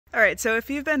Alright, so if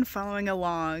you've been following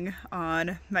along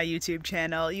on my YouTube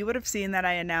channel, you would have seen that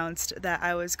I announced that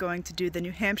I was going to do the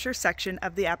New Hampshire section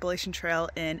of the Appalachian Trail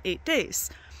in 8 days.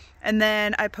 And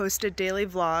then I posted daily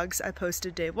vlogs. I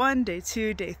posted day 1, day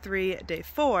 2, day 3, day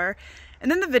 4,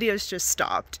 and then the videos just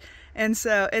stopped. And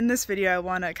so in this video, I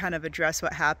want to kind of address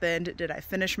what happened. Did I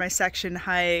finish my section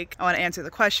hike? I want to answer the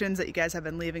questions that you guys have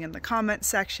been leaving in the comment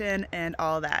section and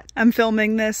all that. I'm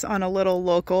filming this on a little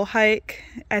local hike.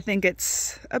 I think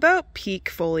it's about peak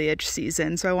foliage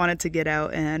season, so I wanted to get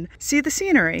out and see the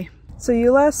scenery. So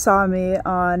you last saw me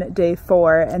on day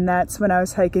 4, and that's when I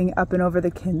was hiking up and over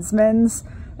the Kinsmans.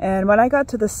 And when I got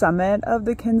to the summit of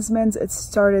the Kinsmans, it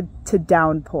started to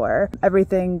downpour.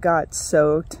 Everything got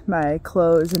soaked, my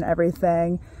clothes and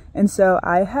everything. And so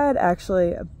I had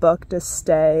actually booked a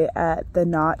stay at the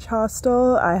Notch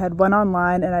hostel. I had went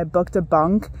online and I booked a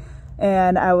bunk,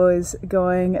 and I was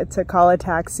going to call a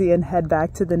taxi and head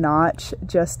back to the Notch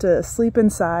just to sleep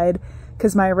inside,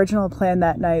 because my original plan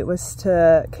that night was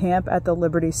to camp at the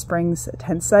Liberty Springs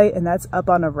tent site, and that's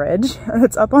up on a ridge.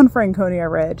 It's up on Franconia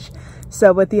Ridge.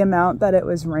 So with the amount that it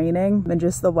was raining and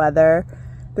just the weather,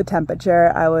 the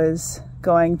temperature, I was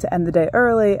going to end the day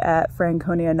early at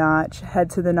Franconia Notch, head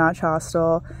to the Notch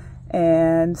hostel,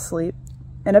 and sleep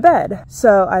in a bed.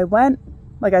 So I went,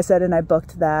 like I said, and I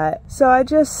booked that. So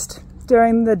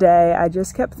during the day, I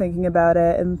just kept thinking about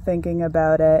it and thinking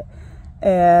about it,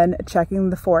 and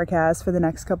checking the forecast for the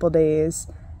next couple days.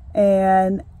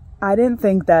 And I didn't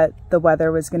think that the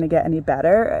weather was going to get any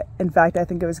better. In fact, I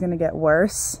think it was going to get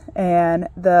worse. And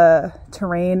the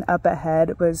terrain up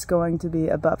ahead was going to be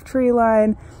above tree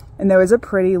line. And there was a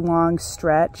pretty long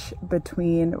stretch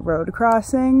between road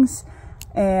crossings.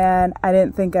 And I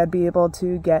didn't think I'd be able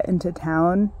to get into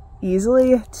town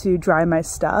easily to dry my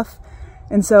stuff.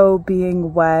 And so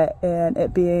being wet and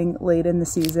it being late in the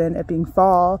season, it being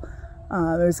fall,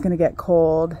 it was going to get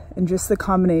cold, and just the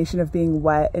combination of being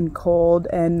wet and cold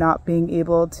and not being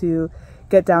able to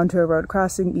get down to a road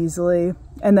crossing easily.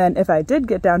 And then if I did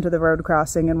get down to the road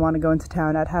crossing and want to go into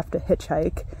town, I'd have to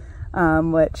hitchhike,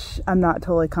 which I'm not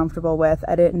totally comfortable with.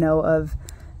 I didn't know of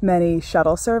many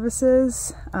shuttle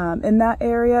services in that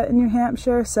area in New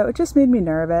Hampshire, so it just made me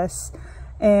nervous.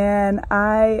 And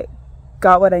I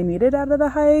got what I needed out of the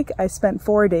hike. I spent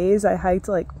 4 days. I hiked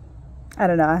I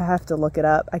don't know, I have to look it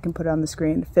up. I can put it on the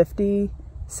screen, 50,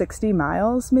 60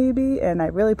 miles maybe. And I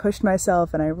really pushed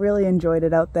myself and I really enjoyed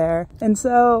it out there. And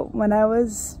so when I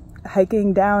was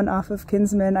hiking down off of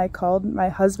Kinsman, I called my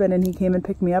husband and he came and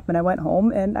picked me up, and I went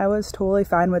home, and I was totally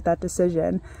fine with that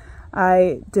decision.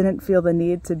 I didn't feel the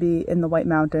need to be in the White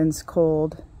Mountains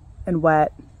cold and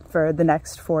wet for the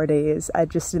next 4 days. I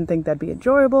just didn't think that'd be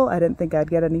enjoyable. I didn't think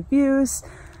I'd get any views.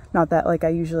 Not that I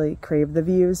usually crave the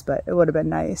views, but it would have been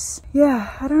nice.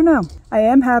 Yeah, I don't know. I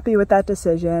am happy with that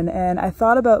decision, and I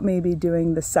thought about maybe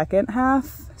doing the second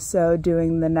half, so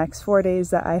doing the next 4 days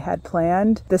that I had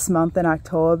planned this month in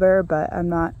October, but I'm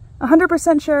not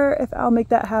 100% sure if I'll make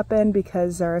that happen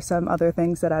because there are some other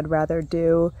things that I'd rather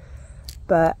do,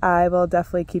 but I will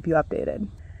definitely keep you updated.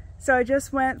 So I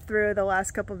just went through the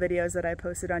last couple videos that I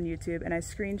posted on YouTube, and I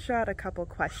screenshot a couple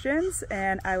questions,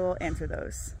 and I will answer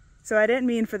those. So I didn't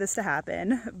mean for this to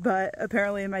happen, but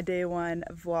apparently in my day 1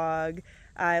 vlog,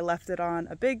 I left it on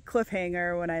a big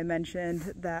cliffhanger when I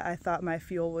mentioned that I thought my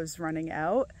fuel was running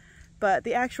out. But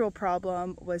the actual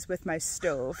problem was with my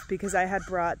stove, because I had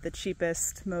brought the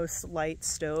cheapest, most light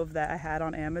stove that I had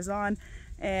on Amazon.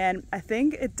 And I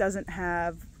think it doesn't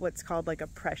have what's called a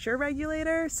pressure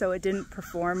regulator, so it didn't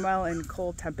perform well in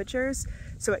cold temperatures,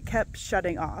 so it kept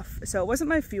shutting off. So it wasn't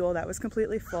my fuel that was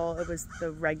completely full, it was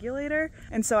the regulator.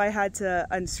 And so I had to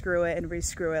unscrew it and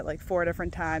rescrew it 4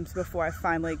 different times before I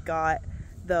finally got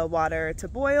the water to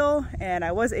boil, and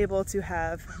I was able to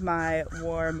have my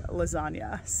warm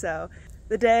lasagna. So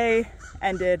the day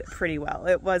ended pretty well.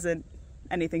 It wasn't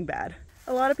anything bad.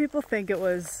 A lot of people think it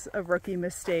was a rookie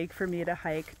mistake for me to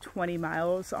hike 20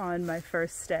 miles on my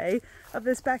first stay of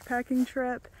this backpacking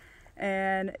trip.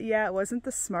 And yeah, it wasn't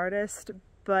the smartest,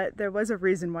 but there was a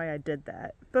reason why I did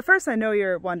that. But first, I know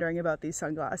you're wondering about these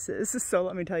sunglasses, so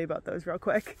let me tell you about those real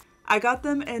quick. I got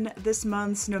them in this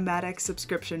month's Nomadic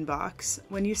subscription box.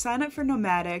 When you sign up for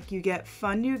Nomadic, you get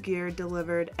fun new gear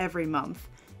delivered every month.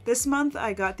 This month,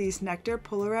 I got these Nectar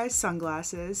polarized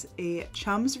sunglasses, a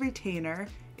Chums retainer,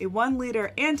 a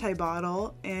 1-liter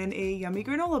anti-bottle, and a yummy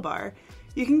granola bar.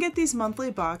 You can get these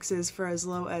monthly boxes for as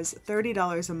low as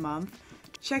 $30 a month.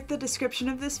 Check the description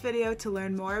of this video to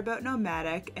learn more about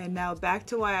Nomadic, and now back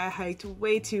to why I hiked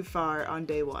way too far on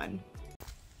day 1.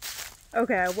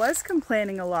 Okay, I was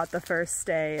complaining a lot the first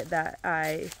day that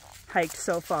I hiked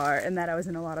so far and that I was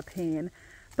in a lot of pain,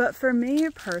 But for me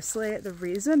personally, the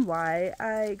reason why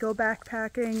I go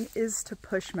backpacking is to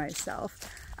push myself.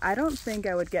 I don't think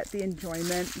I would get the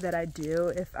enjoyment that I do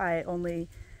if I only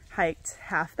hiked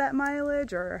half that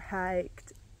mileage or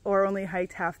only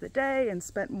hiked half the day and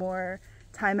spent more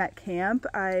time at camp.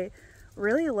 I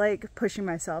really like pushing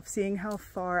myself, seeing how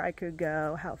far I could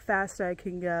go, how fast I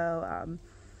can go.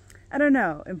 I don't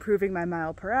know, improving my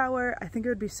mile per hour. I think it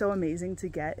would be so amazing to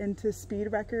get into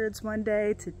speed records one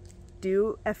day, to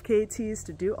do FKTs,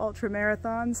 to do ultra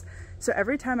marathons. So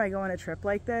every time I go on a trip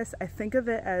like this, I think of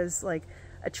it as like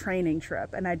a training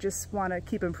trip, and I just want to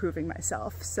keep improving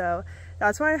myself. So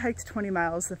that's why I hiked 20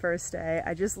 miles the first day.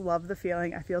 I just love the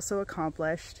feeling. I feel so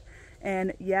accomplished.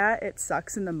 And yeah, it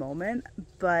sucks in the moment,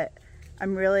 but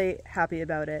I'm really happy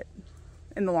about it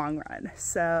in the long run.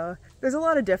 So there's a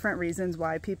lot of different reasons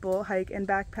why people hike and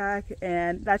backpack,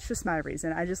 and that's just my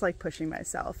reason. I just like pushing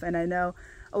myself. And I know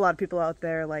a lot of people out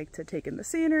there like to take in the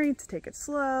scenery, to take it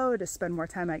slow, to spend more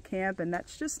time at camp, and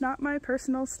that's just not my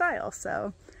personal style.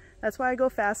 So that's why I go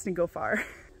fast and go far.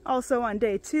 Also on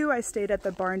day 2, I stayed at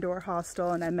the Barn Door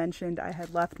Hostel, and I mentioned I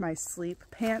had left my sleep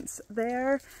pants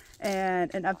there.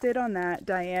 And an update on that,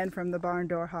 Diane from the Barn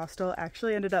Door Hostel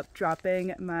actually ended up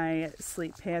dropping my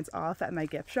sleep pants off at my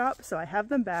gift shop, so I have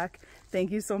them back.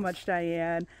 Thank you so much,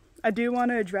 Diane. I do want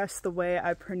to address the way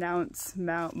I pronounce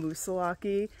Mount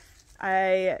Moosilauke.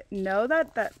 I know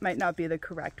that that might not be the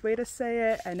correct way to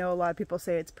say it. I know a lot of people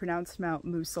say it's pronounced Mount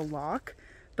Moosilauke,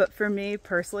 but for me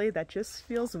personally, that just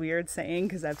feels weird saying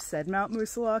because I've said Mount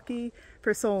Moosilauke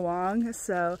for so long.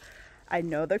 So I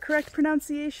know the correct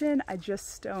pronunciation, I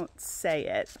just don't say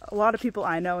it. A lot of people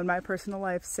I know in my personal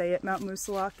life say it Mount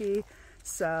Moosilauke,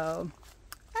 so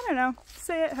I don't know,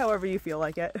 say it however you feel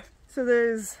like it. So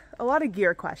there's a lot of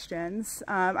gear questions.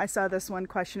 I saw this one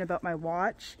question about my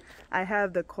watch. I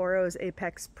have the Coros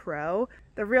Apex Pro.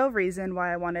 The real reason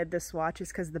why I wanted this watch is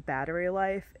because the battery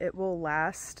life. It will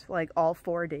last like all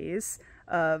 4 days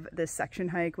of this section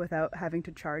hike without having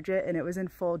to charge it, and it was in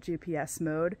full GPS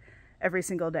mode every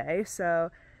single day, so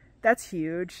that's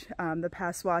huge. The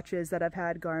past watches that I've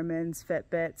had, Garmin's,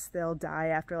 Fitbits, they'll die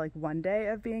after like 1 day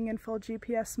of being in full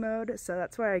GPS mode, so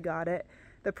that's why I got it.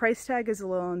 The price tag is a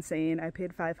little insane. I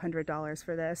paid $500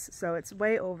 for this, so it's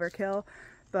way overkill,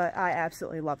 but I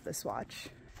absolutely love this watch.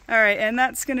 Alright, and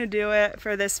that's gonna do it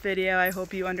for this video. I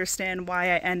hope you understand why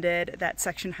I ended that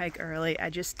section hike early. I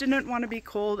just didn't want to be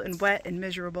cold and wet and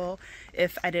miserable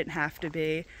if I didn't have to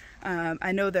be.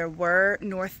 I know there were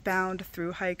northbound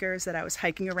through hikers that I was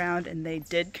hiking around, and they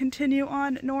did continue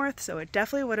on north, so it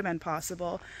definitely would have been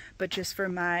possible, but just for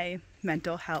my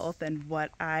mental health and what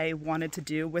I wanted to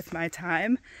do with my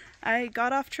time, I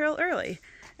got off trail early,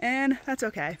 and that's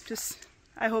okay.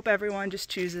 I hope everyone just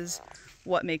chooses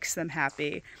what makes them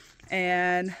happy.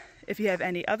 And if you have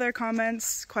any other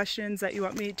comments, questions that you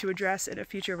want me to address in a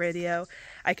future video,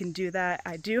 I can do that.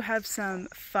 I do have some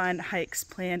fun hikes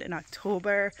planned in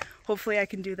October. Hopefully I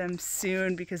can do them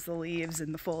soon because the leaves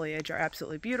and the foliage are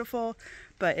absolutely beautiful,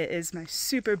 but it is my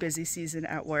super busy season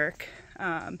at work.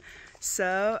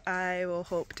 So I will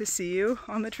hope to see you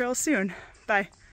on the trail soon. Bye.